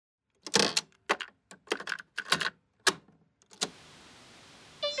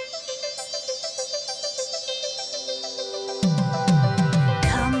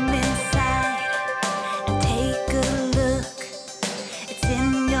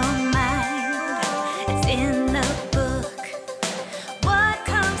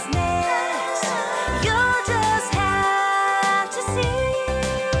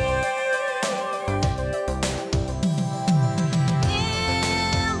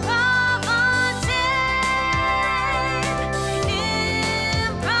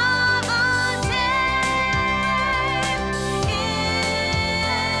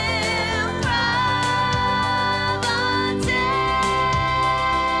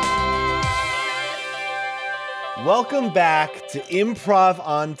Welcome back to Improv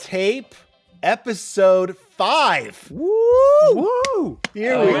on Tape, episode 5. Woo! Woo!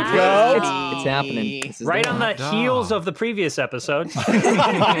 Here we go. It's happening. This is Right on the heels of the previous episode.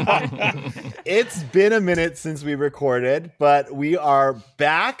 It's been a minute since we recorded, but we are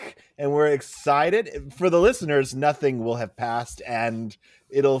back and we're excited. For the listeners, nothing will have passed and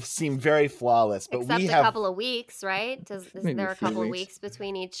it'll seem very flawless. But Except we a have couple of weeks, right? Is Maybe there a a few couple of weeks. weeks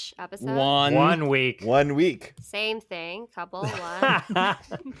between each episode? 1 week. 1 week. Same thing. Couple, one.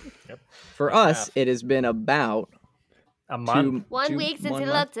 For us, it has been about A month. 1 week since you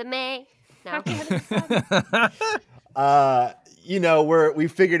looked at me. No. We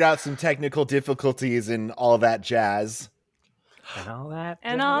figured out some technical difficulties and all that jazz. And all that.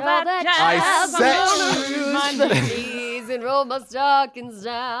 And all that I jazz. said- I'm gonna lose my Knees and roll my stockings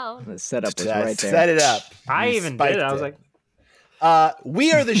down. the setup was I right there. set it up. I We even spiked did. I was it. like,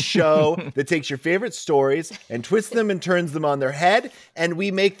 We are the show that takes your favorite stories and twists them and turns them on their head, and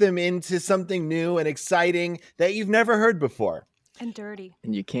we make them into something new and exciting that you've never heard before. and dirty.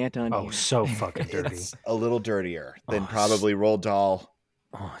 And you can't unhear. oh, so fucking dirty. It's a little dirtier than probably Roald Dahl.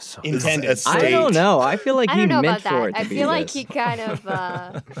 Oh, so Intended. I don't know. I feel like I he don't know meant about for it that. to I be feel like this. he kind of,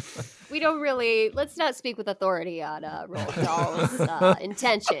 we don't really, let's not speak with authority on Roald Dahl's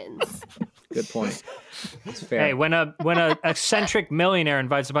intentions. Good point. It's fair. Hey, when a eccentric millionaire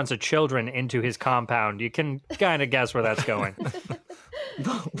invites a bunch of children into his compound, you can kind of guess where that's going.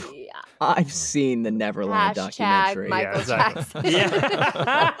 Yeah. I've seen the Neverland Hashtag documentary. Michael exactly.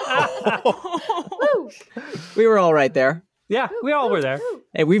 Jackson. Woo. We were all right there. Yeah, we all were there.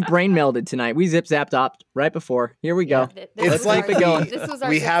 Hey, we've brain melded tonight. We zip zapped opped right before. Here we go. It's like keep it going. This was our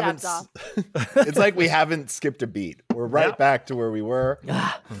we zip haven't. zapped off. It's like we haven't skipped a beat. We're right Yeah. back to where we were.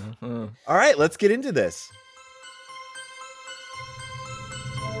 All right, let's get into this.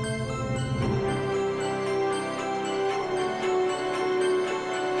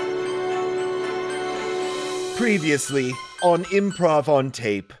 Previously on Improv on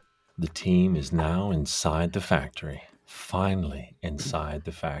Tape. The team is now inside the factory. Finally inside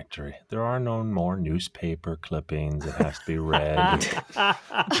the factory. There are no more newspaper clippings that has to be read.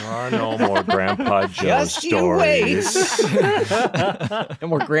 There are no more Grandpa Joe stories. No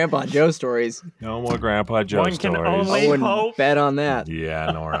more Grandpa Joe stories. No more Grandpa Joe One can stories. only- I wouldn't hope. bet on that.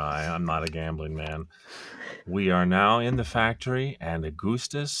 Yeah, nor I. I'm not a gambling man. We are now in the factory, and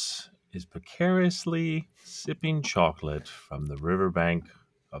Augustus is precariously sipping chocolate from the riverbank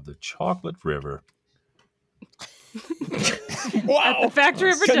of the Chocolate River. At the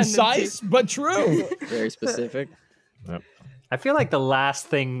factory of redundancy. Concise but true. Very specific. I feel like the last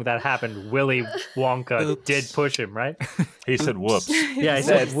thing that happened, Willy Wonka did push him, right? He said, whoops. Yeah, he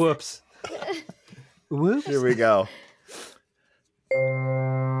said, whoops. Whoops? Here we go.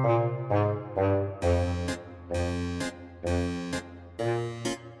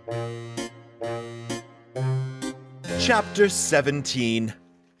 Chapter 17.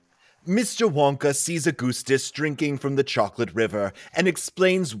 Mr. Wonka sees Augustus drinking from the chocolate river and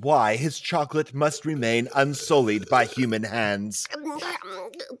explains why his chocolate must remain unsullied by human hands.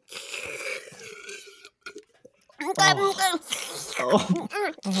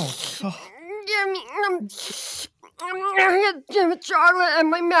 Give me chocolate in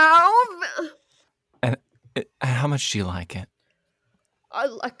my mouth. And how much do you like it? I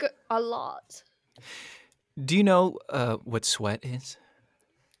like it a lot. Do you know what sweat is?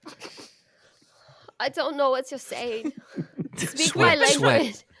 I don't know what you're saying. Speak Sweat, my sweat.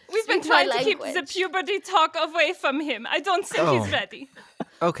 language. We've been Speak my trying to keep the language. puberty talk away from him. I don't think Oh. he's ready.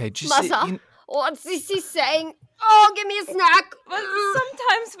 Okay, just Masa, what's he saying? Oh, give me a snack. Well,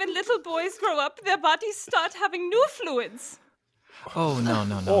 sometimes when little boys grow up, their bodies start having new fluids. Oh no.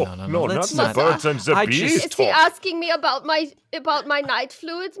 no, Let's not the birds and the I bees. just- Is he asking me about my night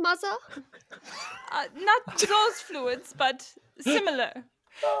fluids, Masa? Not those fluids, but similar.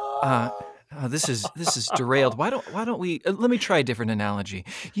 This is derailed. Why don't we? Let me try a different analogy.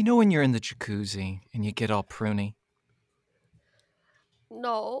 You know when you're in the jacuzzi and you get all pruny.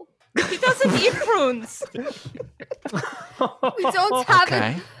 No. He doesn't eat prunes. We don't have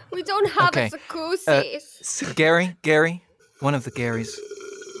Okay. it. We don't have Okay. a jacuzzi. Gary, one of the Garys.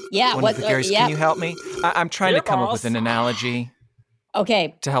 Yeah, One what? of the Garys. Yeah. Can you help me? I'm trying Yeah, to come up boss. with an analogy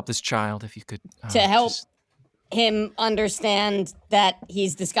Okay, to help this child. If you could to help just- him understand that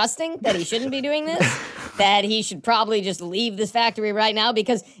he's disgusting, that he shouldn't be doing this, that he should probably just leave this factory right now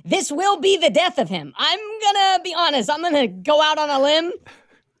because this will be the death of him. I'm gonna be honest. I'm gonna go out on a limb.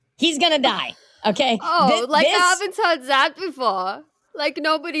 He's gonna die. Okay. Oh, This- I haven't heard that before. Like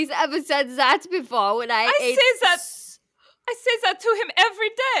nobody's ever said that before when I ate. I say that to him every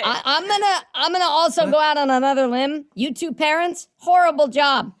I'm gonna also go out on another limb. You two parents, horrible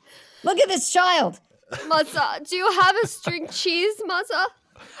job. Look at this child. Mother, do you have a string cheese, Mother?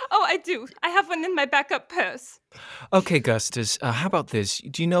 Oh, I do. I have one in my backup purse. Okay, Gustus, how about this?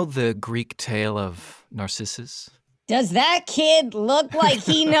 Do you know the Greek tale of Narcissus? Does that kid look like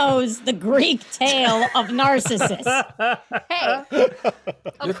he knows the Greek tale of Narcissus? Hey,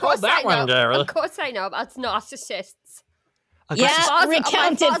 of course I know. Of course I know about narcissists. Yeah,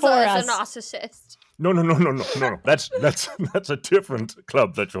 recount it for us. us. A narcissist. No. That's a different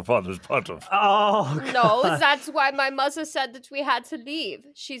club that your father's part of. Oh, No, that's why my mother said that we had to leave.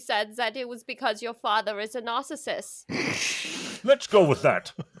 She said that it was because your father is a narcissist. Let's go with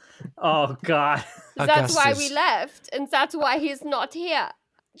that. oh God. That's why we Augustus. left, and that's why he's not here.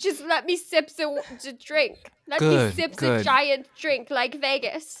 Just let me sip the drink. Let me Good, sip the good. giant drink like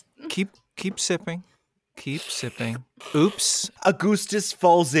Vegas. Keep sipping. Keep sipping. Oops. Augustus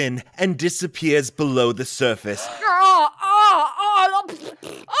falls in and disappears below the surface. Oh, my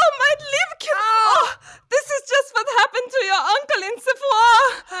lip cube. Oh, this is just what happened to your uncle in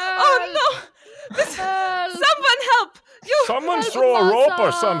Sephora. Oh, no. Someone help. Someone help throw a rope or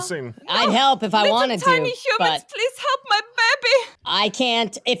us, something. I'd help if I wanted to, Tiny humans, but please help my baby. I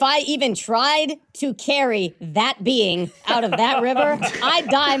can't. If I even tried to carry that being out of that river, I'd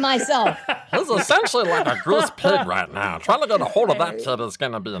die myself. He's essentially like a goose pig right now. Trying to get a hold of that kid is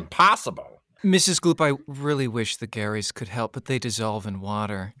going to be impossible. Mrs. Gloop, I really wish the Garys could help, but they dissolve in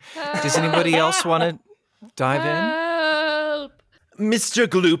water. Does anybody else want to dive in? Help! Mr.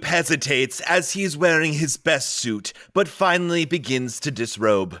 Gloop hesitates as he's wearing his best suit, but finally begins to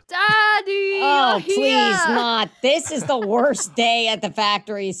disrobe. Daddy! Oh, you're please here. not. This is the worst day at the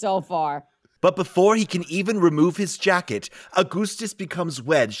factory so far. But before he can even remove his jacket, Augustus becomes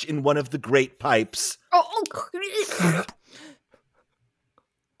wedged in one of the great pipes.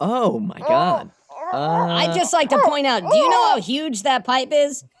 Oh my god. I'd just like to point out, do you know how huge that pipe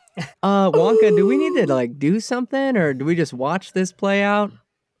is? Wonka, do we need to like do something or do we just watch this play out?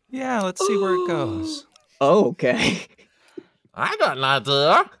 Yeah, let's see where it goes. Oh, okay. I got an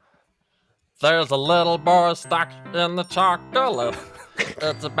idea. There's a little boy stuck in the chocolate.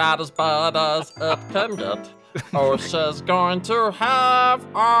 It's about as bad as it can get. OSHA's going to have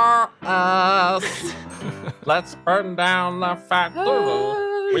our ass. Let's burn down the factory.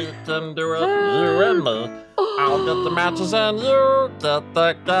 We can do it, you and me. I'll get the matches and you get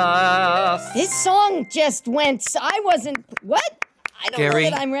the gas. This song just went. I wasn't. What? I don't Gary, know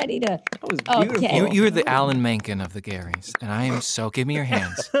that I'm ready to. That was beautiful. Okay. You're the Alan Menken of the Garys, and I am so. Give me your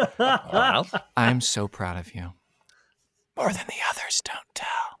hands. Well, I'm so proud of you. More than the others, don't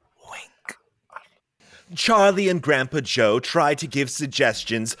tell. Wink. Charlie and Grandpa Joe try to give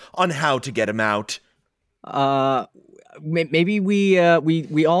suggestions on how to get him out. Maybe we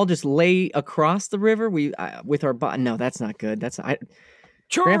all just lay across the river. With our body. No, that's not good. That's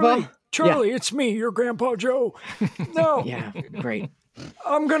Charlie, Grandpa? Charlie, it's me, your Grandpa Joe. No, yeah, great.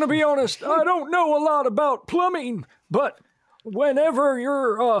 I'm gonna be honest. I don't know a lot about plumbing, but whenever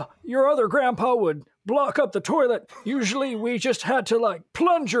your other grandpa would block up the toilet, usually we just had to like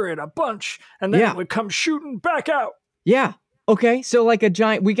plunger it a bunch, and then Yeah. it would come shooting back out. Yeah. Okay. So like a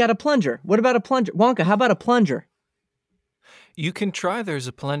giant. We got a plunger. What about a plunger? Wonka, how about a plunger? You can try. There's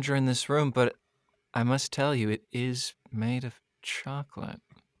a plunger in this room, but I must tell you, it is made of chocolate.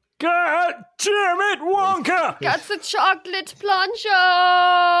 God damn it, Wonka! Got the chocolate plunger!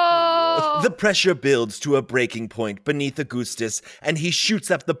 The pressure builds to a breaking point beneath Augustus, and he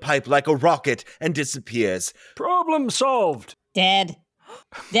shoots up the pipe like a rocket and disappears. Problem solved. Dead.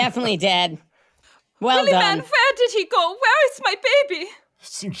 Definitely dead. Well Willy done. Man, where did he go? Where is my baby? I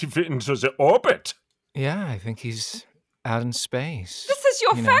think he fit into the orbit. Yeah, I think he's out in space. This is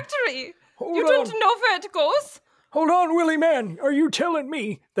your You know. factory. Hold You on. don't know where it goes? Hold on, Willie Man. Are you telling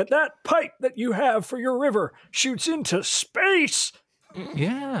me that that pipe that you have for your river shoots into space?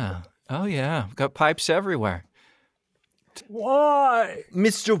 Yeah. Oh, yeah. Got pipes everywhere. Why?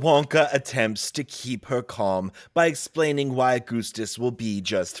 Mr. Wonka attempts to keep her calm by explaining why Augustus will be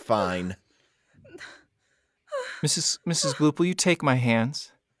just fine. Mrs. Gloop, will you take my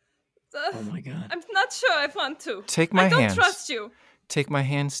hands? Oh my god. I'm not sure I want to. Take my I don't hands. trust you. Take my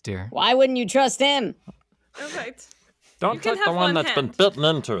hands, dear. Why wouldn't you trust him? All right. don't You can take the have one one that's been hand. bitten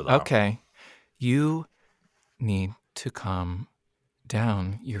into, though. Okay. You need to calm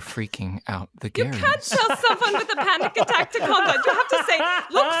down. You're freaking out the You Garys. can't tell someone with a panic attack to calm down. You have to say,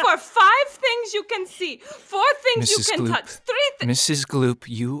 look for 5 things you can see, 4 things Mrs. you can Gloop. touch, 3 things. Mrs. Gloop,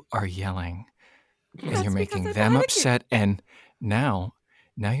 you are yelling. And That's you're because making I'm them panicking. upset. And now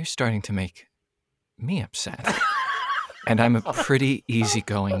you're starting to make me upset. And I'm a pretty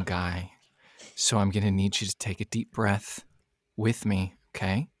easygoing guy. So I'm going to need you to take a deep breath with me,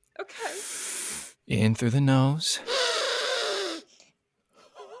 okay? Okay. In through the nose.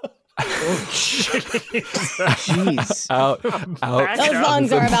 Jeez. Out. Those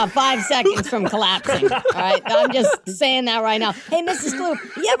lungs are about 5 seconds from collapsing. All right, I'm just saying that right now. Hey, Mrs. Gloop,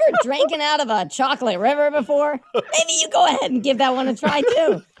 you ever drinking out of a chocolate river before? Maybe you go ahead and give that one a try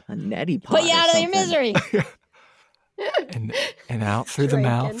too. A neti pot. Put you or out of your something. misery. And out through the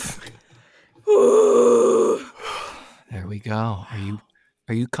Drinking. mouth. There we go.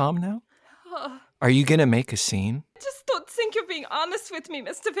 Are you calm now? Are you going to make a scene? I just don't think you're being honest with me,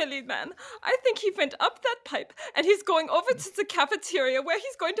 Mr. Valleyman. I think he went up that pipe and he's going over to the cafeteria where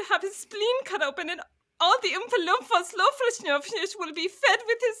he's going to have his spleen cut open and all the Oompa Loompas Looflesnurfnish will be fed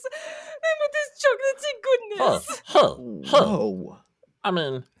with his chocolatey goodness. Whoa. I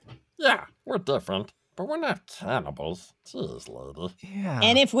mean, yeah, we're different, but we're not cannibals. Jeez, lady. Yeah.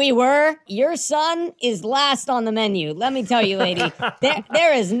 And if we were, your son is last on the menu. Let me tell you, lady,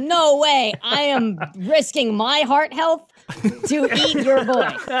 there is no way I am risking my heart health to eat your boy.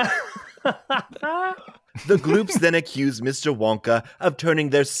 The Gloops then accuse Mr. Wonka of turning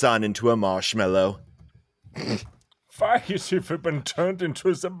their son into a marshmallow. Why has he been turned into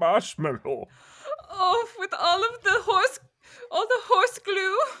a marshmallow? Oh, with all the horse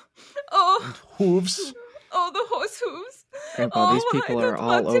glue. Oh, Hooves? oh, the horse hooves. Grandpa, these Oh, people I are don't all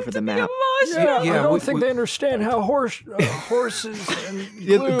want him over to the be a map. marshmallow. Yeah, I don't we- think we- they understand how horses and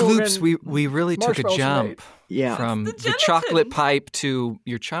Yeah, the glue Gloops, and we really took a marshmallows are jump made. Yeah. from the the chocolate gelatin. pipe to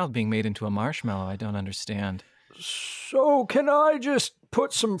your child being made into a marshmallow. I don't understand. So can I just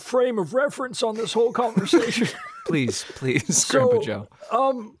put some frame of reference on this whole conversation? Please, So, Grandpa Joe.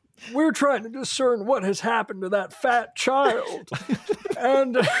 We're trying to discern what has happened to that fat child.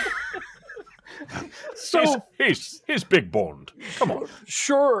 And so He's big boned. Come on.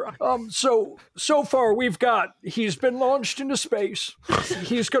 sure. So far he's been launched into space.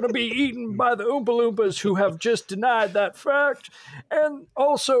 He's going to be eaten by the Oompa Loompas who have just denied that fact. And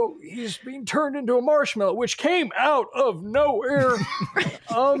also he's being turned into a marshmallow, which came out of nowhere.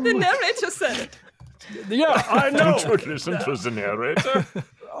 The narrator said it. Yeah, I know. Don't listen to the narrator.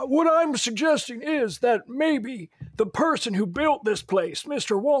 What I'm suggesting is that maybe the person who built this place,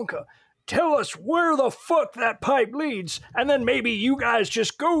 Mr. Wonka, tell us where the fuck that pipe leads, and then maybe you guys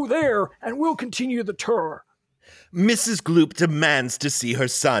just go there and we'll continue the tour. Mrs. Gloop demands to see her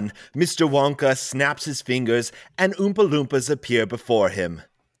son. Mr. Wonka snaps his fingers, and Oompa Loompas appear before him.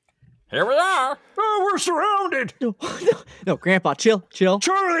 Here we are. Oh, we're surrounded! No, Grandpa, chill.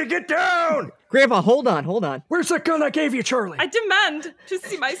 Charlie, get down! Grandpa, hold on. Where's the gun I gave you, Charlie? I demand to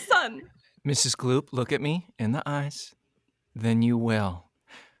see my son. Mrs. Gloop, look at me in the eyes. Then you will.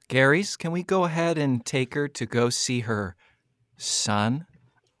 Gary's, can we go ahead and take her to go see her son?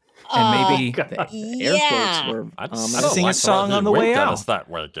 And maybe The air Yeah. quotes were I ominous. sing a song on the way out. Us that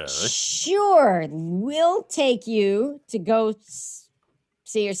way, Gary. Sure, we'll take you to go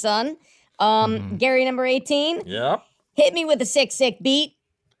see your son. Gary number 18, Yep. hit me with a sick beat.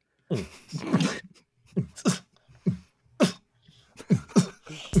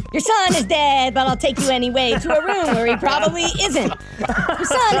 Your son is dead, but I'll take you anyway to a room where he probably isn't. Your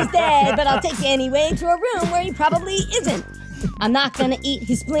son is dead, but I'll take you anyway to a room where he probably isn't. I'm not gonna eat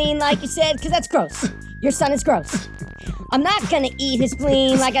his spleen like you said, because that's gross. Your son is gross. I'm not gonna eat his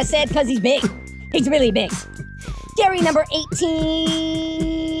spleen like I said, because he's big. He's really big. Gary number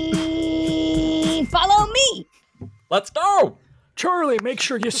 18, follow me. Let's go. Charlie, make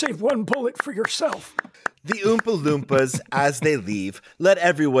sure you save one bullet for yourself. The Oompa Loompas, as they leave, let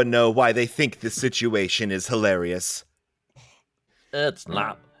everyone know why they think this situation is hilarious. It's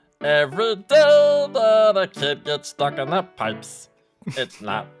not every day that a kid gets stuck in the pipes. It's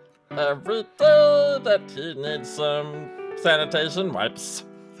not every day that he needs some sanitation wipes.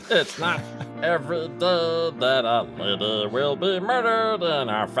 It's not every day that a lady will be murdered in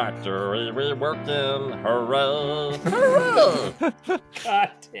our factory we work in. Hooray! Hooray! God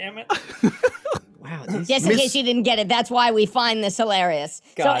damn it. Wow. Just in case you didn't get it, that's why we find this hilarious.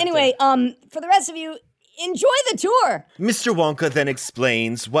 So God anyway, for the rest of you, enjoy the tour. Mr. Wonka then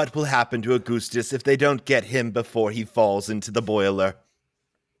explains what will happen to Augustus if they don't get him before he falls into the boiler.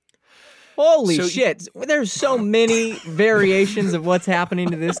 Holy So- shit. There's so many variations of what's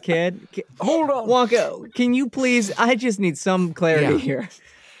happening to this kid. Hold on. Wonka, can you please? I just need some clarity Yeah. here.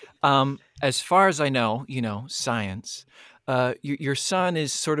 As far as I know, science, your son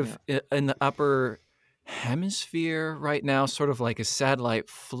is sort of in the upper hemisphere right now, sort of like a satellite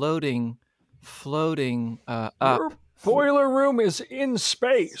floating up. Your boiler room is in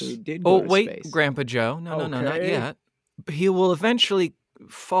space. So he did go Oh, to wait, space. Grandpa Joe. No, not Okay. yet. he will eventually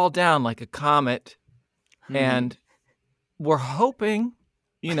fall down like a comet, and we're hoping,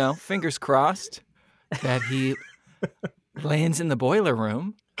 fingers crossed, that he lands in the boiler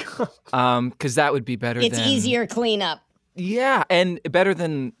room, because that would be better. It's easier cleanup. Yeah, and better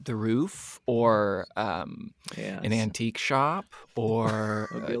than the roof or an antique shop or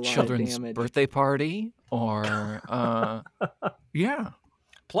a children's birthday party or yeah.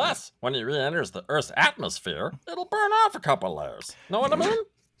 Plus, when he re-enters the Earth's atmosphere, it'll burn off a couple layers. Know what I mean?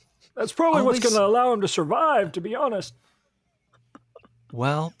 That's probably what's going to allow him to survive, to be honest.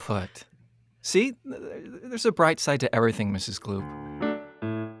 Well put. See, there's a bright side to everything, Mrs. Gloop.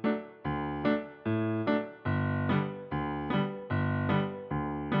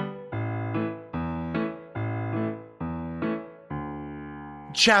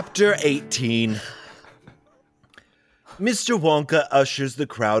 Chapter 18. Mr. Wonka ushers the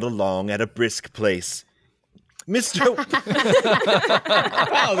crowd along at a brisk pace. Mr.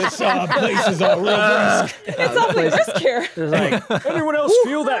 Oh, this place is all real brisk. It's awfully brisk here. Anyone else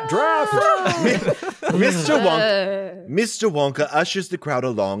feel that draft? Mr. Wonka ushers the crowd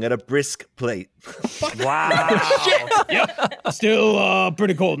along at a brisk pace. Wow. Yep. Still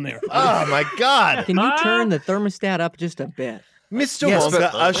pretty cold in there. Oh, my God. Can you turn the thermostat up just a bit? Mr.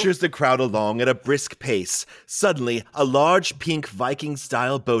 Wonka ushers the crowd along at a brisk pace. Suddenly, a large pink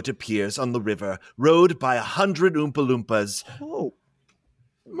Viking-style boat appears on the river, rowed by 100 Oompa Loompas. Oh.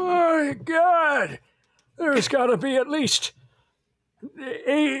 My God! There's got to be at least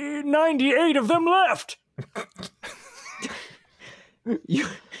 98 of them left.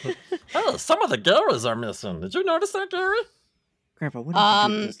 Oh, some of the Garys are missing. Did you notice that, Gary? Grandpa, what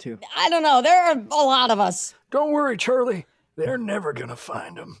did you do this to? I don't know. There are a lot of us. Don't worry, Charlie. They're never going to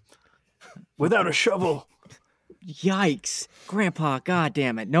find them. Without a shovel. Yikes. Grandpa, God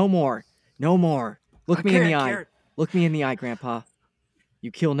damn it. No more. No more. Look me in the eye. Look me in the eye, Grandpa.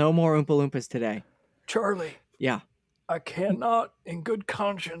 You kill no more Oompa Loompas today. Charlie. Yeah. I cannot, in good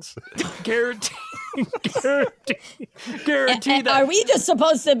conscience, guarantee that. Are we just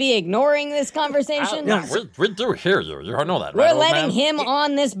supposed to be ignoring this conversation? We do hear you. You know that, We're right, old letting man? him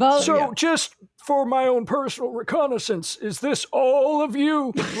on this boat? So, just for my own personal reconnaissance, is this all of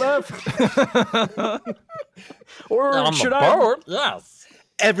you left? Or On should the I? boat? Yes.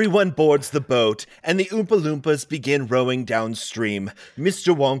 Everyone boards the boat, and the Oompa Loompas begin rowing downstream.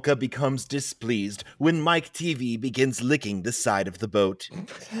 Mr. Wonka becomes displeased when Mike TV begins licking the side of the boat.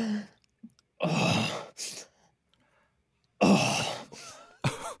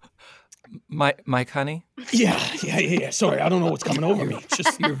 Mike, honey? Yeah. Sorry, I don't know what's coming over me.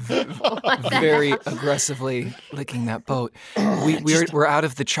 Just You're very aggressively licking that boat. We're out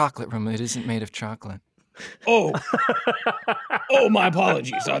of the chocolate room. It isn't made of chocolate. Oh, my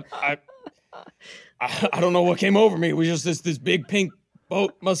apologies. I don't know what came over me. It was just this big pink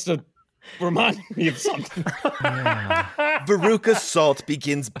boat must have reminded me of something. Veruca Salt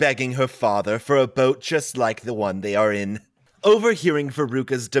begins begging her father for a boat just like the one they are in. Overhearing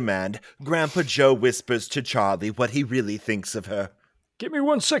Veruca's demand, Grandpa Joe whispers to Charlie what he really thinks of her. Give me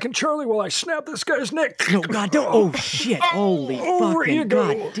 1 second, Charlie, while I snap this guy's neck. No, God, don't. Oh, shit. Holy fucking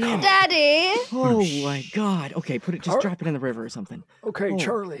God damn it. Daddy! Oh, my God. Okay, drop it in the river or something. Okay,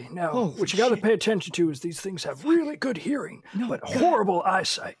 Charlie, now, what you got to pay attention to is these things have really good hearing, but God. horrible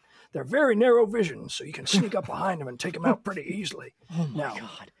eyesight. They're very narrow vision, so you can sneak up behind them and take them out pretty easily. Oh, my Now,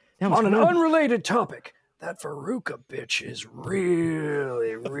 God. That was on an horrible. unrelated topic, that Veruca bitch is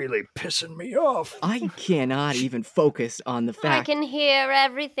really, really pissing me off. I cannot even focus on the I fact. can hear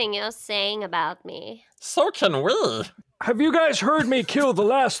everything you're saying about me. So can we. Have you guys heard me kill the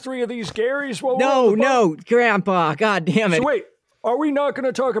last 3 of these Garys while we're on the boat? No, Grandpa. God damn it. So wait, are we not going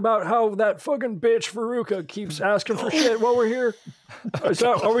to talk about how that fucking bitch Veruca keeps asking for shit while we're here?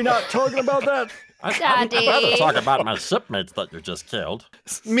 Are we not talking about that? I'd rather talk about my shipmates that you just killed.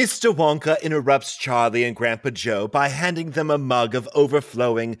 Mr. Wonka interrupts Charlie and Grandpa Joe by handing them a mug of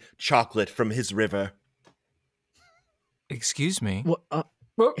overflowing chocolate from his river. Excuse me. What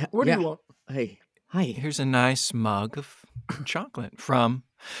do you want? Hey, hi. Here's a nice mug of chocolate from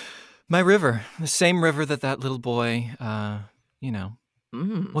my river. The same river that little boy, Well,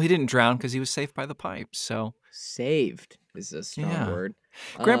 he didn't drown because he was saved by the pipes, so. Saved is a strong word.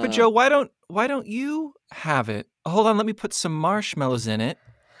 Grandpa Joe, why don't you have it? Hold on, let me put some marshmallows in it.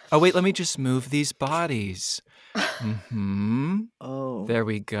 Oh, wait, let me just move these bodies. Mm-hmm. Oh. There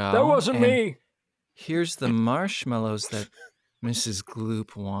we go. That wasn't And me. Here's the marshmallows that Mrs.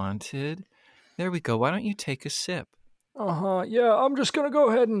 Gloop wanted. There we go. Why don't you take a sip? Yeah, I'm just going to go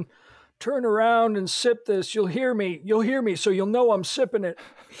ahead and turn around and sip this. You'll hear me, so you'll know I'm sipping it.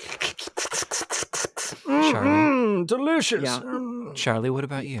 Charlie. Delicious. Yeah. Charlie, what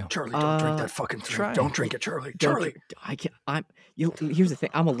about you? Charlie, don't drink that fucking thing. try. Don't drink it, Charlie. Don't Charlie. I can't. Here's the thing.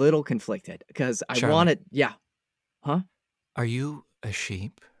 I'm a little conflicted because I Charlie. wanted. Yeah. Huh? Are you a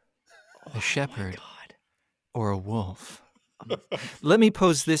sheep, a shepherd, or a wolf? Let me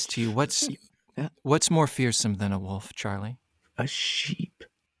pose this to you. What's more fearsome than a wolf, Charlie? A sheep.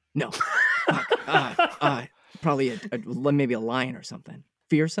 No. Fuck. Probably maybe a lion or something.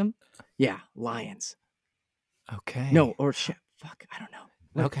 Fearsome? Yeah, lions. Okay. No, or fuck, I don't know.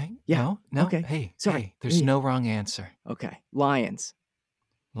 What? Okay. Yeah. No. Okay. Hey, Sorry. hey, there's Yeah. no wrong answer. Okay. Lions.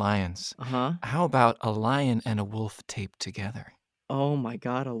 Lions. Uh-huh. How about a lion and a wolf taped together? Oh my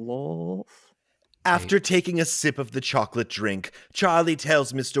god, a wolf. After taking a sip of the chocolate drink, Charlie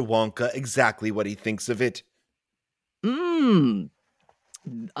tells Mr. Wonka exactly what he thinks of it. Wow,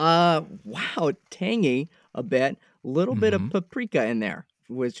 tangy a bit. Little bit of paprika in there,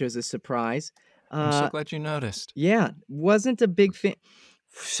 which was a surprise. I'm so glad you noticed. Yeah, wasn't a big fan.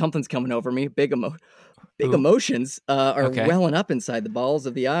 Something's coming over me. Big emotions are welling up inside the balls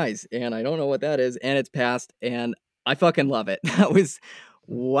of the eyes, and I don't know what that is. And it's passed, and I fucking love it. That was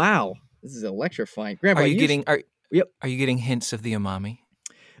wow. This is electrifying. Grandpa, Are you getting hints of the umami?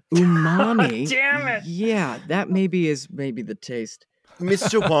 Umami? Damn it! Yeah, that maybe is the taste.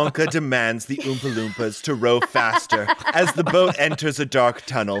 Mr. Wonka demands the Oompa Loompas to row faster. As the boat enters a dark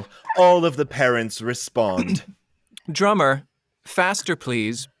tunnel, all of the parents respond. Drummer, faster,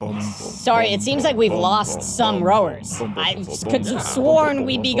 please. Sorry, it seems like we've lost some rowers. I could have sworn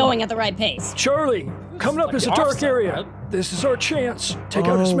we'd be going at the right pace. Charlie, coming up is a dark area. This is our chance. Take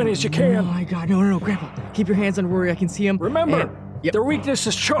out as many as you Oh can. my god, no, Grandpa. Keep your hands on where I can see them. Remember, their weakness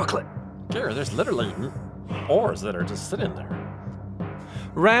is chocolate. Gary, there's literally oars that are just sitting there.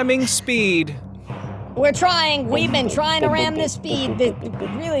 Ramming speed. We're trying. We've been trying to ram this speed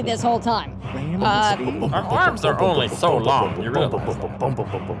really this whole time. Our arms are only so long. You realize?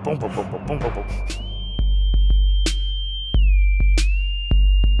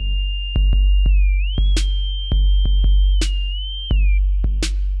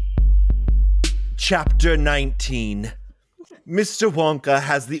 Chapter 19. Mr. Wonka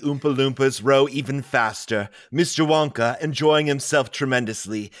has the Oompa Loompas row even faster. Mr. Wonka, enjoying himself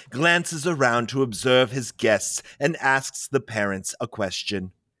tremendously, glances around to observe his guests and asks the parents a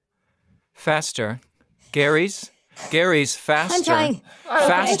question. Faster. Gary's, faster. I'm trying.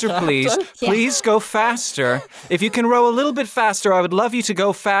 Faster, please. Yeah. Please go faster. If you can row a little bit faster, I would love you to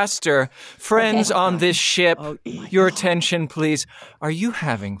go faster. Friends on this ship, your attention, please. Are you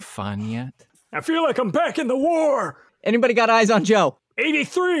having fun yet? I feel like I'm back in the war. Anybody got eyes on Joe?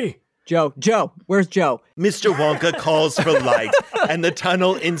 83. Joe, where's Joe? Mr. Wonka calls for light, and the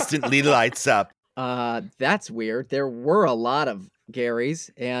tunnel instantly lights up. That's weird. There were a lot of Garys,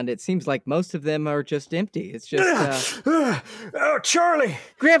 and it seems like most of them are just empty. It's just, Oh, Charlie.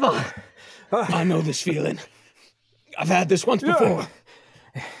 Grandpa! I know this feeling. I've had this once before.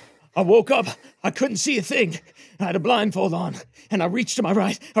 I woke up. I couldn't see a thing. I had a blindfold on, and I reached to my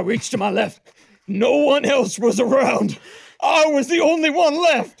right. I reached to my left. No one else was around. I was the only one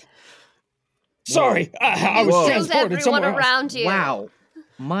left. Sorry, I was Killed transported everyone somewhere else. around you. Wow.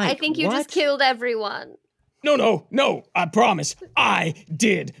 Mike, I think you what? just killed everyone. No, I promise. I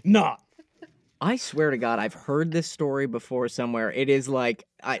did not. I swear to God, I've heard this story before somewhere. It is like...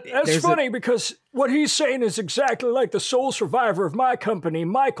 That's funny because what he's saying is exactly like the sole survivor of my company,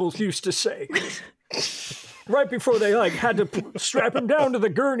 Michael, used to say. Right before they had to strap him down to the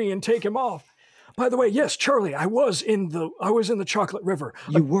gurney and take him off. By the way, yes, Charlie, I was in the Chocolate River.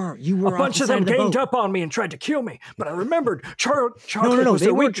 You were. A bunch of them ganged up on me and tried to kill me, but I remembered Chocolate No, was they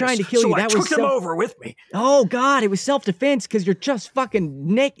their weren't weakness, trying to kill you. so That I was took them over with me. Oh, God, it was self-defense because you're just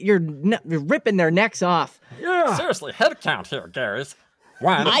fucking you're ripping their necks off. Yeah. Seriously, head count here, Gary's.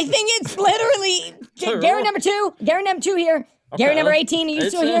 One. I think it's literally Gary number 2. Gary number 2 here. Gary number 18. Are you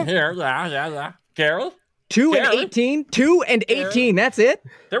still here? Yeah. Gary? 2 and 18? 2 and 18, that's it?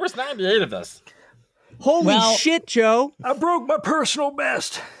 There was 98 of us. Holy shit, Joe. I broke my personal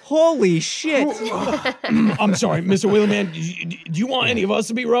best. Holy shit. I'm sorry, Mr. Wheelman. Do you want any of us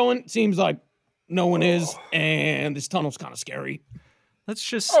to be rowing? Seems like no one is, and this tunnel's kind of scary. Let's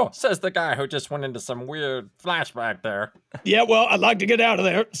just... Oh, says the guy who just went into some weird flashback there. Yeah, well, I'd like to get out of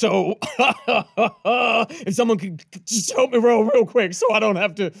there, so if someone could just help me row real quick so I don't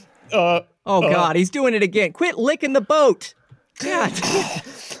have to... Oh, God, he's doing it again. Quit licking the boat. God.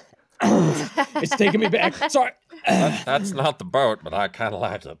 It's taking me back. Sorry. That's not the boat, but I kind of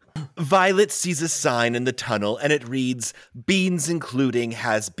like it. Violet sees a sign in the tunnel, and it reads, "Beans including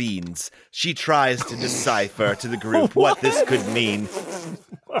has beans." She tries to decipher to the group what this could mean.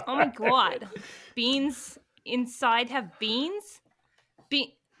 Oh my god. beans inside have beans?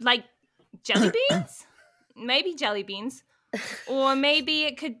 Like jelly beans? Maybe jelly beans. Or maybe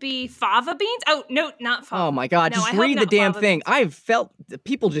it could be fava beans? Oh, no, not fava. Oh my God, No, just I hope read the not damn fava thing. beans. I've felt that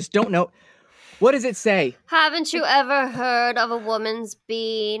people just don't know. What does it say? Haven't you ever heard of a woman's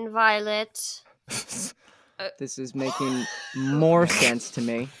bean, Violet? This is making more sense to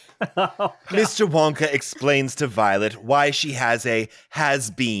me. Mr. Wonka explains to Violet why she has a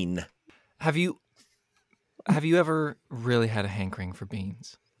has-been. Have you ever really had a hankering for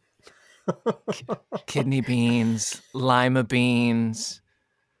beans? Kidney beans, lima beans,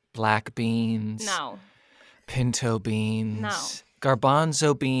 black beans. No. Pinto beans. No.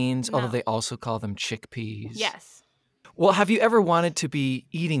 Garbanzo beans, No. although they also call them chickpeas. Yes. Well, have you ever wanted to be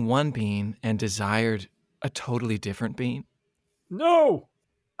eating one bean and desired a totally different bean? No,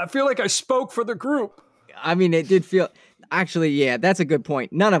 I feel like I spoke for the group. I mean, it did feel. Actually, yeah, that's a good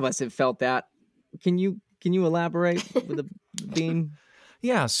point. None of us have felt that. Can you elaborate with a bean?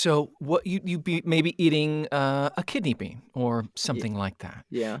 Yeah, so what you be maybe eating a kidney bean or something like that.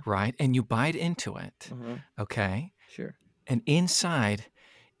 Yeah. Right? And you bite into it. Uh-huh. Okay? Sure. And inside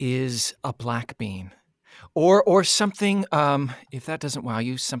is a black bean. Or something, if that doesn't wow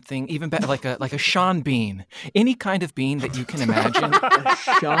you, something even better, like a Sean bean. Any kind of bean that you can imagine.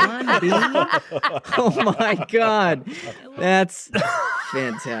 Sean bean? Oh my God. That's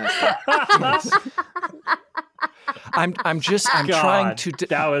fantastic. I'm trying to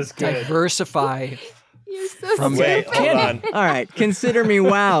that was good. diversify You're so from Wait, hold on. All right, consider me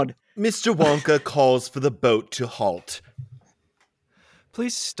wowed. Mr. Wonka calls for the boat to halt.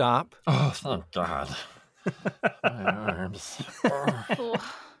 Please stop. Oh, thank God. My arms. Oh,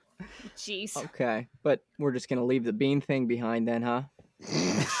 jeez. Okay, but we're just gonna leave the bean thing behind then, huh?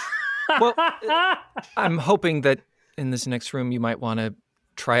 Well, I'm hoping that in this next room you might want to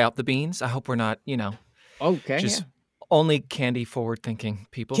try out the beans. I hope we're not, Okay. just only candy forward thinking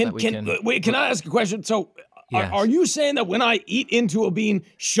people that we can. Wait, can I ask a question? So, Yes. are you saying that when I eat into a bean,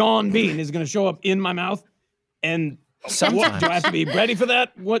 Sean Bean is going to show up in my mouth? And what, Sometimes. do I have to be ready for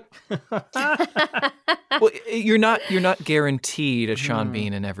that? What? Well, you're not guaranteed a Sean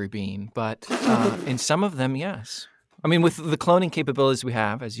Bean in every bean, but in some of them, yes. I mean, with the cloning capabilities we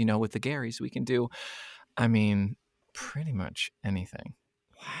have, as you know, with the Garys, we can do, pretty much anything.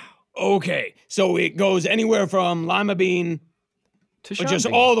 Okay, so it goes anywhere from lima bean To or Sean just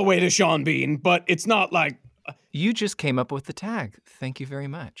Bean. all the way to Sean Bean, but it's not like You just came up with the tag. Thank you very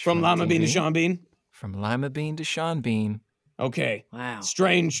much. from lima bean to TV. Sean Bean. From lima bean to Sean Bean. Okay, Wow.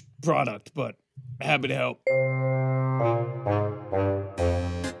 strange product, but happy to help.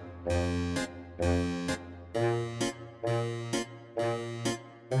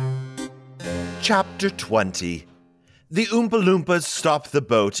 Chapter 20. The Oompa Loompas stop the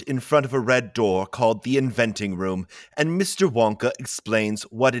boat in front of a red door called the Inventing Room, and Mr. Wonka explains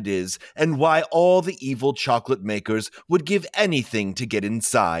what it is and why all the evil chocolate makers would give anything to get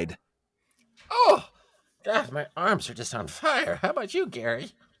inside. Oh, God, my arms are just on fire. How about you,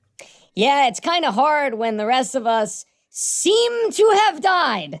 Gary? Yeah, it's kind of hard when the rest of us seem to have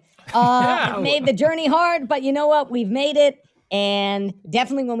died. It made the journey hard, but you know what? We've made it. And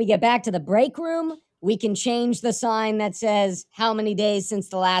definitely when we get back to the break room, we can change the sign that says how many days since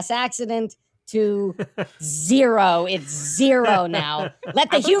the last accident to 0. It's 0 now. Let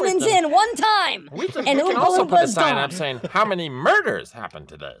the humans in one time. We can And also Oompa put a Loompa's sign gone. up saying how many murders happened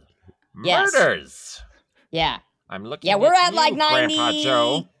today. Yes. Murders. Yeah. I'm looking. Yeah, we're at you, like Grandpa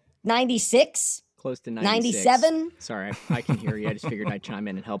Joe. 96. Close to 96. 97? Sorry, I can hear you. I just figured I'd chime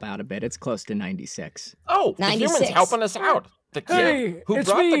in and help out a bit. It's close to 96. Oh, the 96. humans helping us out. The kid Hey, who it's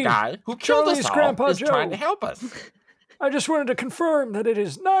brought the me, guy who killed Charlie's us all Grandpa is Joe. trying to help us. I just wanted to confirm that it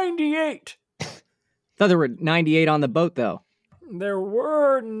is 98. Thought there were 98 on the boat, though. There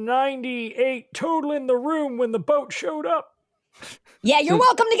were 98 total in the room when the boat showed up. Yeah, you're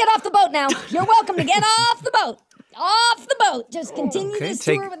welcome to get off the boat now. You're welcome to get off the boat. Off the boat. Just continue Okay, this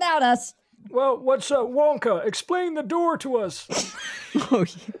take- tour without us. Well, what's Wonka? Explain the door to us. Oh,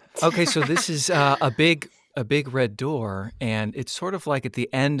 yeah. Okay, so this is a big red door, and it's sort of like at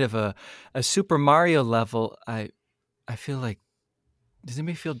the end of a Super Mario level. I feel like, does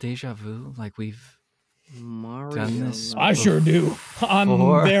anybody feel deja vu? Like we've Mario. done this? I sure do. I'm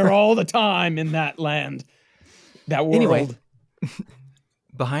Before. there all the time in that land, that world. Anyway.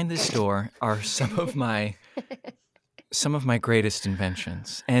 Behind this door are some of my greatest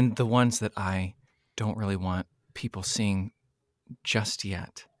inventions, and the ones that I don't really want people seeing just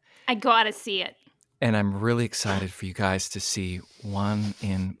yet. I gotta see it. And I'm really excited for you guys to see one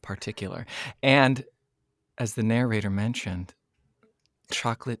in particular. And as the narrator mentioned,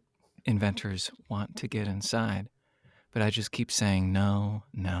 chocolate inventors want to get inside, but I just keep saying no,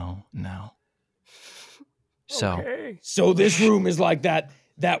 no, no. So this room is like that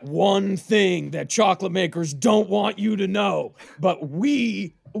one thing that chocolate makers don't want you to know, but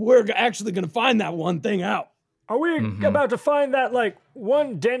we're actually going to find that one thing out. Are we about to find that,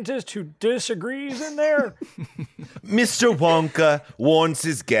 one dentist who disagrees in there? Mr. Wonka warns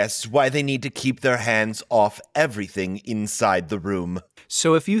his guests why they need to keep their hands off everything inside the room.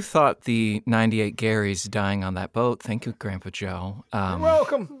 So if you thought the 98 Garys dying on that boat, thank you, Grandpa Joe. You're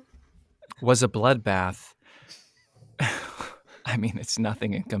welcome. Was a bloodbath. I mean, it's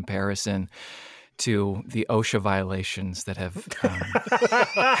nothing in comparison to the OSHA violations that have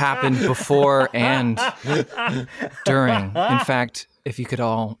happened before and during. In fact, if you could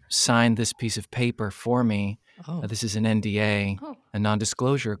all sign this piece of paper for me, this is an NDA, a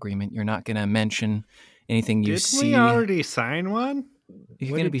non-disclosure agreement. You're not going to mention anything you see. Did we already sign one?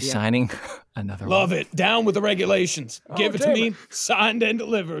 You're going to be signing another one. Love it. Down with the regulations. Give it to me. Signed and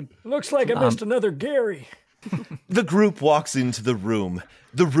delivered. Looks like I missed another Gary. The group walks into the room.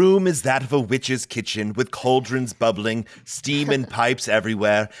 The room is that of a witch's kitchen with cauldrons bubbling, steam and pipes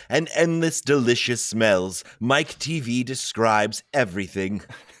everywhere, and endless delicious smells. Mike TV describes everything.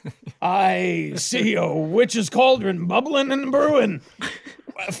 I see a witch's cauldron bubbling and brewing,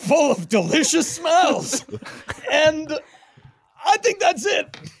 full of delicious smells. And I think that's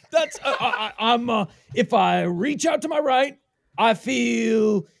it. If I reach out to my right, I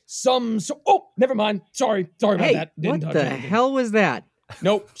feel never mind. Sorry about that. What the hell was that?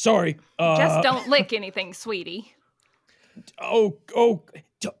 Nope, sorry. Just don't lick anything, sweetie.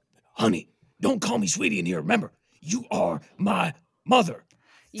 Honey, don't call me sweetie in here. Remember, you are my mother.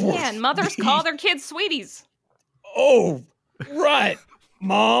 Yeah, and mothers call their kids sweeties. Oh, right,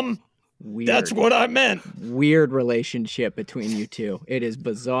 Mom. Weird. That's what I meant. Weird relationship between you two. It is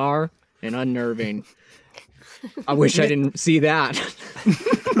bizarre and unnerving. I wish I didn't see that.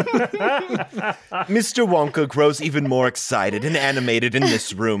 Mr. Wonka grows even more excited and animated in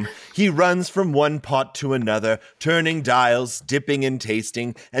this room. He runs from one pot to another, turning dials, dipping and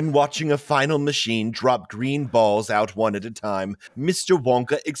tasting, and watching a final machine drop green balls out one at a time. Mr.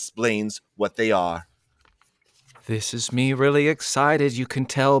 Wonka explains what they are. This is me really excited. You can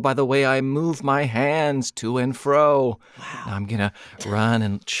tell by the way I move my hands to and fro. Wow. I'm going to run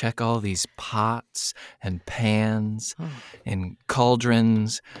and check all these pots and pans and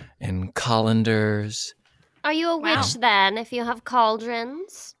cauldrons and colanders. Are you a witch then, if you have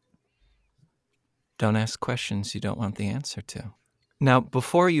cauldrons? Don't ask questions you don't want the answer to. Now,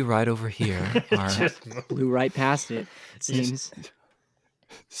 before you ride over here are... Just blew right past it seems.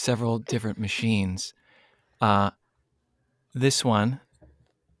 Several different machines. This one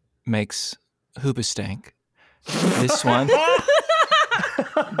makes hoobastank. This one... Is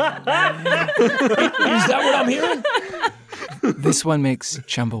that what I'm hearing? This one makes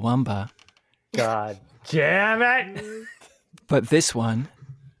chumbawamba. God damn it! But this one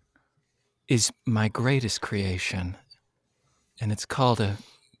is my greatest creation, and it's called a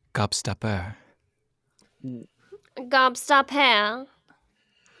gobstopper. Gobstopper?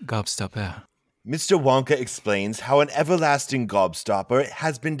 Gobstopper. Mr. Wonka explains how an everlasting gobstopper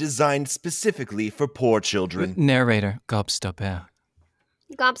has been designed specifically for poor children. Narrator, gobstopper.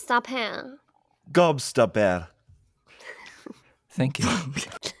 Gobstopper. Gobstopper. Thank you.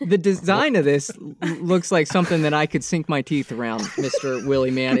 The design of this looks like something that I could sink my teeth around, Mr. Willie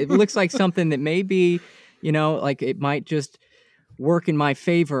Man. It looks like something that maybe, like it might just work in my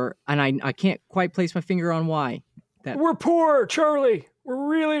favor, and I can't quite place my finger on why. We're poor, Charlie. We're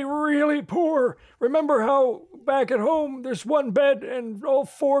really, really poor. Remember how back at home there's one bed and all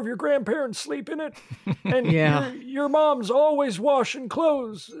four of your grandparents sleep in it? And your mom's always washing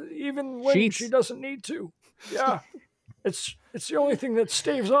clothes, even when Sheets. she doesn't need to. Yeah. It's the only thing that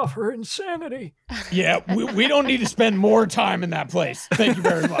staves off her insanity. Yeah, we don't need to spend more time in that place. Thank you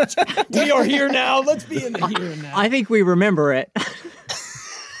very much. We are here now. Let's be in the here and now. I think we remember it.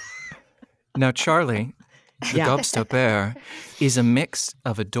 Now, Charlie, the gobstopper is a mix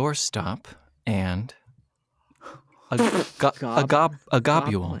of a doorstop and a gobule. A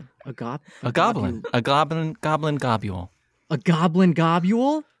goblin globule. A goblin gobule. A goblin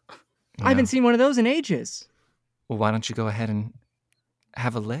gobule? Yeah. I haven't seen one of those in ages. Well, why don't you go ahead and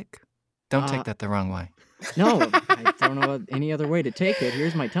have a lick? Don't take that the wrong way. No, I don't know any other way to take it.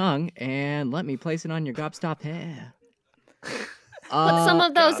 Here's my tongue, and let me place it on your gobstopper. Put some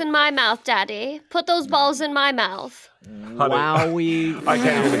of those in my mouth, Daddy. Put those balls in my mouth. Wowie. I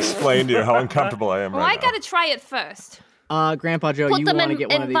can't even explain to you how uncomfortable I am I gotta try it first. Grandpa Joe, Put you them want to get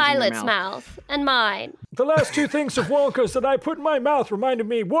one of in these in Violet's your mouth and mine. The last two things of Wonka's that I put in my mouth reminded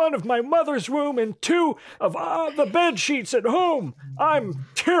me, one, of my mother's room, and two, of the bed sheets at home. I'm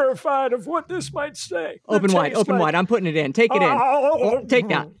terrified of what this might say. Open wide. I'm putting it in. Take it in. Take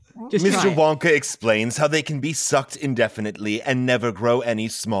that. Just Mr. try it. Wonka explains how they can be sucked indefinitely and never grow any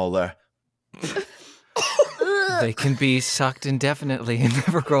smaller. They can be sucked indefinitely and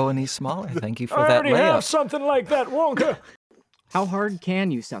never grow any smaller. Thank you for I that already have layup. something like that, Wonka. How hard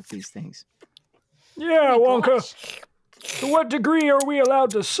can you suck these things? Yeah, Wonka. To what degree are we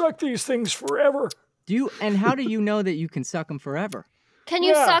allowed to suck these things forever? And how do you know that you can suck them forever? Can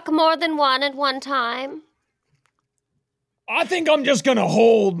you suck more than one at one time? I think I'm just gonna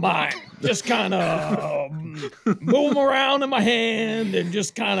hold mine. Just kind of move them around in my hand and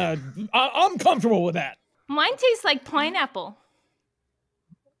just kind of. I'm comfortable with that. Mine tastes like pineapple.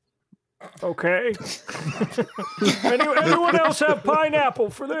 Okay. Anyone else have pineapple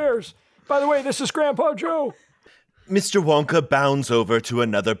for theirs? By the way, this is Grandpa Joe. Mr. Wonka bounds over to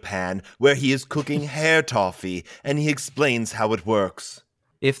another pan where he is cooking hair toffee, and he explains how it works.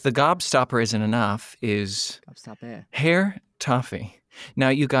 If the gobstopper isn't enough, is hair toffee. Now,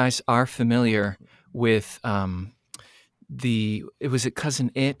 you guys are familiar with was it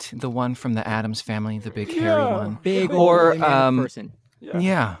Cousin It, the one from the Addams Family, the big hairy one? Big or old person.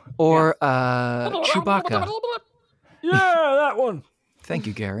 Or Chewbacca. Yeah, that one. Thank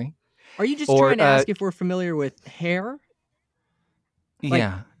you, Gary. Are you just trying to ask if we're familiar with hair?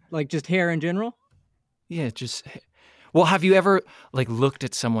 Like just hair in general? Yeah, well, have you ever looked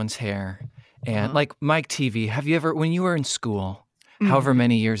at someone's hair and like Mike TV, have you ever, when you were in school, however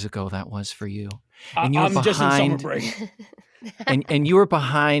many years ago that was for you, and you were behind, just in summer break. and you were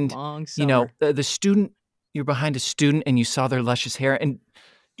behind, the student, you're behind a student and you saw their luscious hair and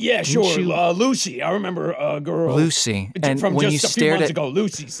yeah, sure. Lucy, I remember a girl. Lucy, and from when just you a few stared months at, ago,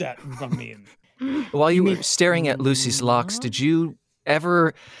 Lucy sat in front of me. While you were staring at Lucy's locks, did you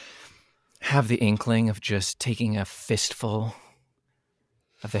ever have the inkling of just taking a fistful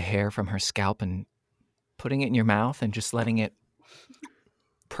of the hair from her scalp and putting it in your mouth and just letting it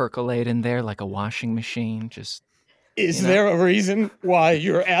percolate in there like a washing machine? Is there a reason why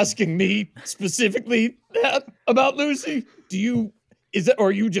you're asking me specifically that about Lucy? Or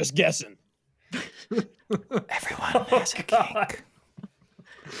are you just guessing? Everyone has a kink.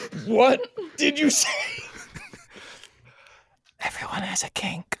 What did you say? Everyone has a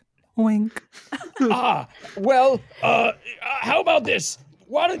kink. Wink. How about this?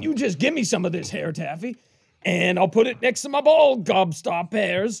 Why don't you just give me some of this hair taffy, and I'll put it next to my ball gobstop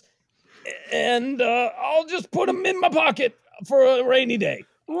hairs, and I'll just put them in my pocket for a rainy day.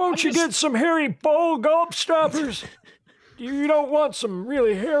 Won't you get some hairy bowl gobstoppers? You don't want some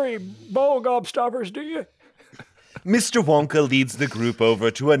really hairy bowl gobstoppers, do you? Mr. Wonka leads the group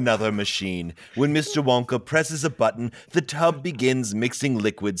over to another machine. When Mr. Wonka presses a button, the tub begins mixing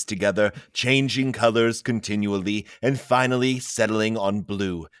liquids together, changing colors continually, and finally settling on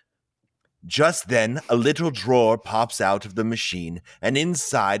blue. Just then, a little drawer pops out of the machine, and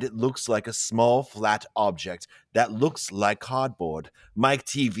inside it looks like a small flat object that looks like cardboard. Mike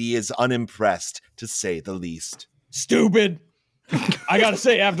TV is unimpressed, to say the least. Stupid. I gotta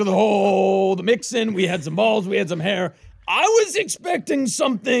say, after the mix-in, we had some balls, we had some hair. I was expecting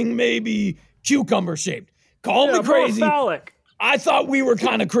something maybe cucumber-shaped. Call me crazy. Phallic. I thought we were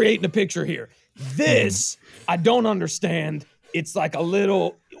kind of creating a picture here. This, I don't understand. It's like a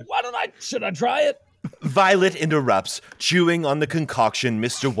little... Should I try it? Violet interrupts, chewing on the concoction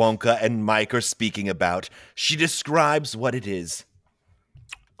Mr. Wonka and Mike are speaking about. She describes what it is.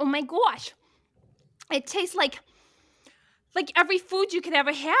 Oh my gosh. It tastes like every food you could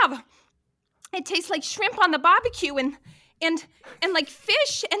ever have. It tastes like shrimp on the barbecue and like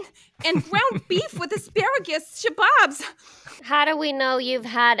fish and ground beef with asparagus shababs. How do we know you've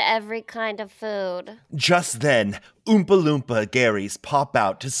had every kind of food? Just then, Oompa Loompa Garys pop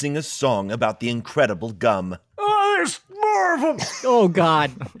out to sing a song about the incredible gum. Oh, there's more of them! Oh,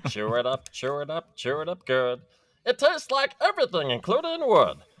 God. Chew it up, chew it up, chew it up good. It tastes like everything, including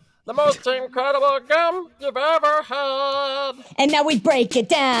wood. The most incredible gum you've ever had. And now we break it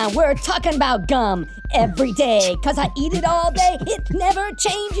down. We're talking about gum every day. 'Cause I eat it all day. It never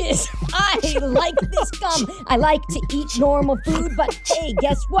changes. I like this gum. I like to eat normal food. But hey,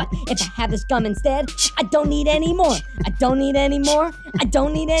 guess what? If I have this gum instead, I don't need any more. I don't need any more. I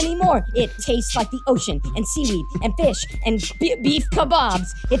don't need any more. It tastes like the ocean and seaweed and fish and beef kebabs.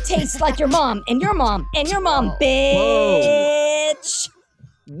 It tastes like your mom and your mom and your mom, bitch.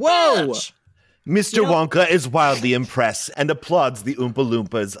 Whoa! Mr. Wonka is wildly impressed and applauds the Oompa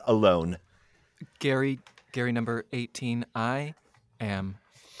Loompas alone. Gary, Gary number 18, I am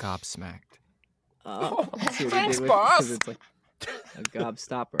gobsmacked. Thanks, boss. It's like a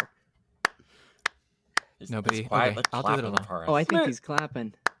gobstopper. Nobody. Okay, I'll do it alone. Oh, I think he's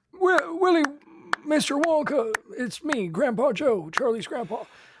clapping. Willie, Mr. Wonka, it's me, Grandpa Joe, Charlie's grandpa.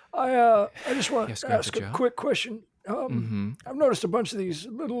 I just want to ask a quick question. I've noticed a bunch of these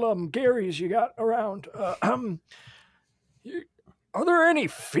little Garys you got around. Are there any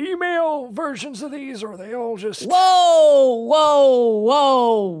female versions of these, or are they all just... Whoa.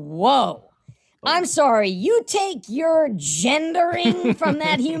 I'm sorry, you take your gendering from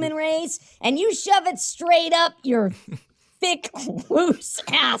that human race and you shove it straight up your thick, loose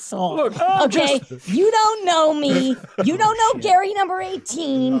asshole. Look, you don't know me, you don't know Gary number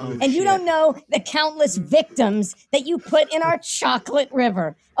 18, and you don't know the countless victims that you put in our chocolate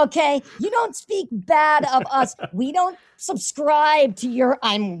river, okay? You don't speak bad of us. We don't subscribe to your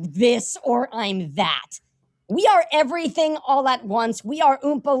I'm this or I'm that. We are everything all at once. We are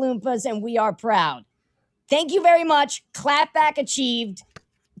Oompa Loompas and we are proud. Thank you very much. Clapback achieved.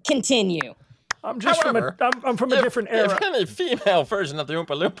 Continue. I'm just from a different era. If any female version of the Oompa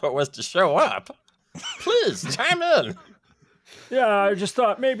Loompa was to show up, please chime in. Yeah, I just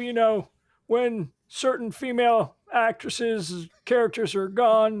thought maybe, when certain female actresses' characters are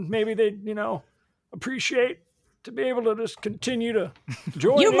gone, maybe they'd, appreciate to be able to just continue to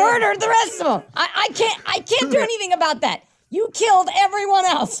join You in. murdered the rest of them. I can't do anything about that. You killed everyone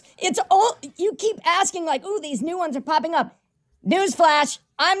else. You keep asking ooh, these new ones are popping up. Newsflash,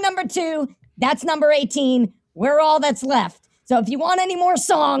 I'm number 2. That's number 18. We're all that's left. So if you want any more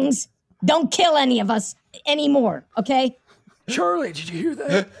songs, don't kill any of us anymore, okay? Charlie, did you hear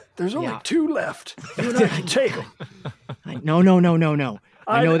that? There's only 2 left. You and I can take them. No.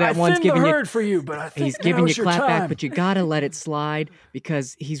 I know that one's giving you. For you, but I think he's giving you clap time. back, but you gotta let it slide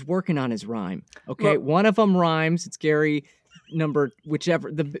because he's working on his rhyme. Okay, one of them rhymes. It's Gary number whichever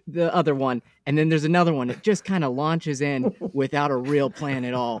the other one, and then there's another one that just kind of launches in without a real plan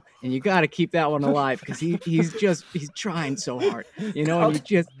at all, and you got to keep that one alive because he's trying so hard, and you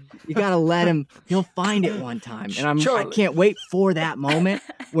got to let him. He'll find it one time, and I can't wait for that moment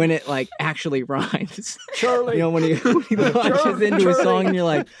when it actually rhymes. Charlie, when he launches into a song and you're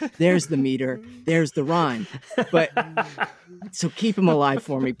like, there's the meter, there's the rhyme, but so keep him alive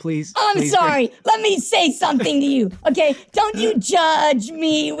for me, please. I'm sorry. Let me say something to you, okay? Don't you judge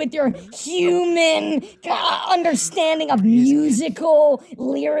me with your human understanding of musical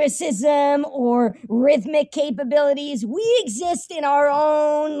lyricism or rhythmic capabilities. We exist in our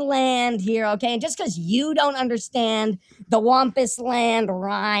own land here, okay? And just because you don't understand the Wampus Land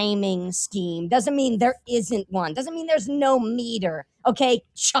rhyming scheme doesn't mean there isn't one. Doesn't mean there's no meter, okay,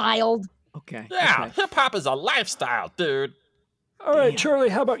 child? Okay. Yeah, hip-hop is a lifestyle, dude. All right, Charlie,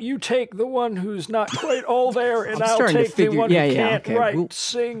 how about you take the one who's not quite all there, and I'll take the one who can't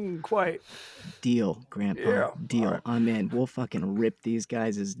sing quite. Deal, Grandpa. Yeah. Deal. Right. I'm in. We'll fucking rip these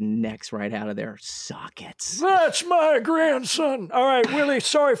guys' necks right out of their sockets. That's my grandson. All right, Willie,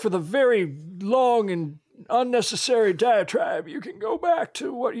 sorry for the very long and unnecessary diatribe. You can go back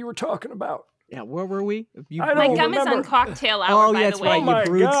to what you were talking about. Yeah, where were we? My gum is on cocktail hour, by the way. Oh, my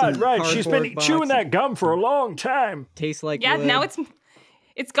God, right. She's been chewing that gum for a long time. Tastes like wood. Now it's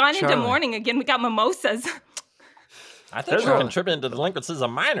gone Charlie. into morning again. We got mimosas. I think we're contributing to the delinquencies of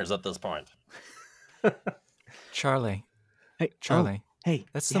minors at this point. Charlie. Hey, Charlie. Hey.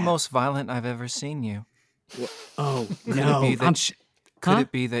 That's the most violent I've ever seen you. Oh, no. Could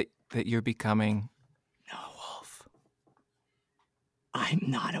it be that you're becoming a wolf?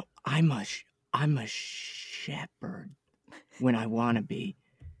 I'm a shepherd when I want to be,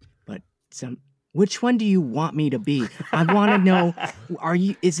 but which one do you want me to be? I want to know,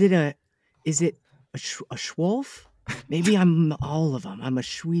 is it a schwolf? Maybe I'm all of them. I'm a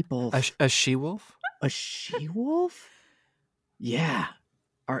schweepolf. A she-wolf? A she-wolf? Yeah.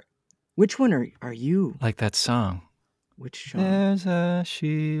 Which one are you? Like that song. Which song? There's a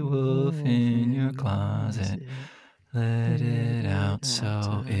she-wolf in your closet. Let it out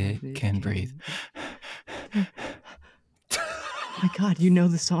so it can breathe. Oh my God, you know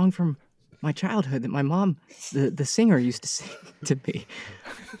the song from my childhood that my mom, the singer, used to sing to me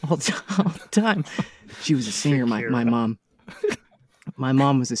all the time. She was a singer, my mom. My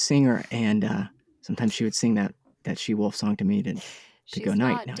mom was a singer, and sometimes she would sing that she-wolf song to me to go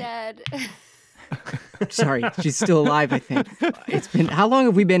night. She's not dead. Sorry, she's still alive, I think. How long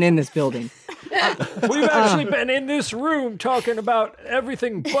have we been in this building? We've actually been in this room talking about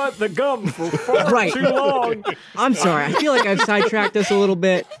everything but the gum for far too long. I'm sorry. I feel like I've sidetracked us a little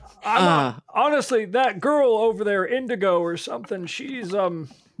bit. Honestly, that girl over there, Indigo or something, she's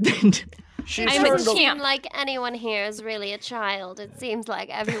It doesn't seem like anyone here is really a child. It seems like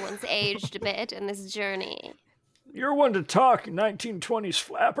everyone's aged a bit in this journey. You're one to talk, 1920s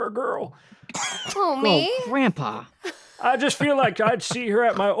flapper girl. Oh, me? Oh, Grandpa. I just feel like I'd see her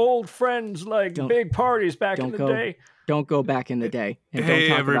at my old friends' big parties back in the day. Don't go back in the day. And Hey, don't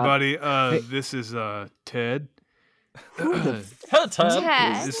talk everybody. About, This is Ted. Ted. Ted,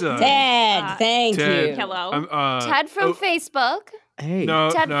 thank Ted. you. Hello. Ted from Facebook. Hey.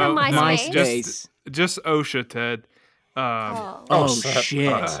 Ted from MySpace. Just OSHA, Ted.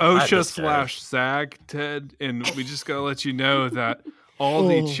 Shit. OSHA/SAG, Ted. And we just got to let you know that all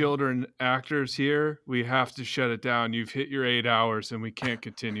the children actors here, we have to shut it down. You've hit your 8 hours and we can't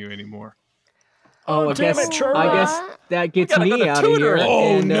continue anymore. I guess that gets me out of here.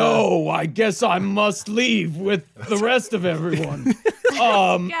 Oh, no. I guess I must leave with the rest of everyone.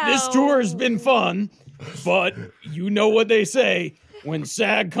 This tour has been fun, but you know what they say. When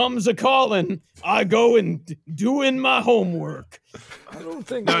SAG comes a-calling, I go and doing my homework. I don't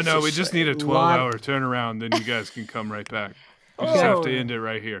think No, we just need a 12-hour turnaround, then you guys can come right back. We just have to end it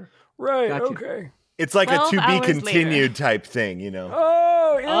right here. Right, Gotcha. Okay. It's like a 12 to be hours continued type thing, you know.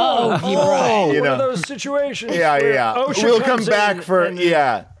 Oh, yeah. right. You One know. of those situations. Yeah. where OSHA We'll comes come back in for and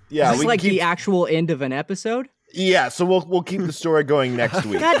yeah. Is this We like keep, the actual end of an episode? yeah. So we'll keep the story going next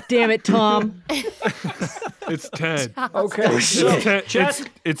week. God damn it, Tom. It's Ted. Okay.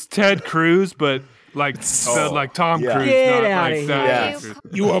 It's Ted Cruz, but spelled like Tom Yeah. Cruise, Get not outta like here. that. Yes.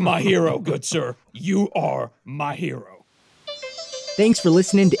 You are my hero, good sir. You are my hero. Thanks for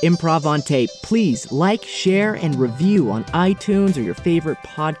listening to Improv on Tape. Please like, share, and review on iTunes or your favorite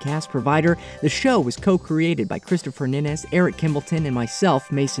podcast provider. The show was co-created by Christopher Ninez, Eric Kimbleton, and myself,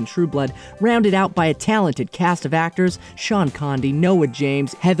 Mason Trueblood, rounded out by a talented cast of actors: Sean Condy, Noah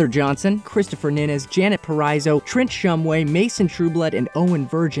James, Heather Johnson, Christopher Ninez, Janet Parisot, Trent Shumway, Mason Trueblood, and Owen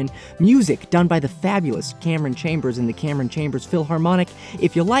Virgin. Music done by the fabulous Cameron Chambers and the Cameron Chambers Philharmonic.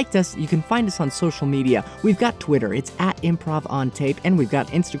 If you liked us, you can find us on social media. We've got Twitter, it's @ImprovOnTape, and we've got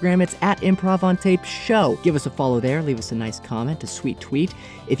Instagram, it's @ImprovOnTapeShow. Give us a follow there, leave us a nice comment, a sweet tweet.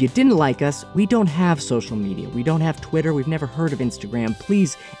 If you didn't like us, we don't have social media. We don't have Twitter, we've never heard of Instagram.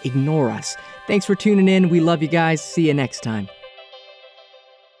 Please ignore us. Thanks for tuning in, we love you guys, see you next time.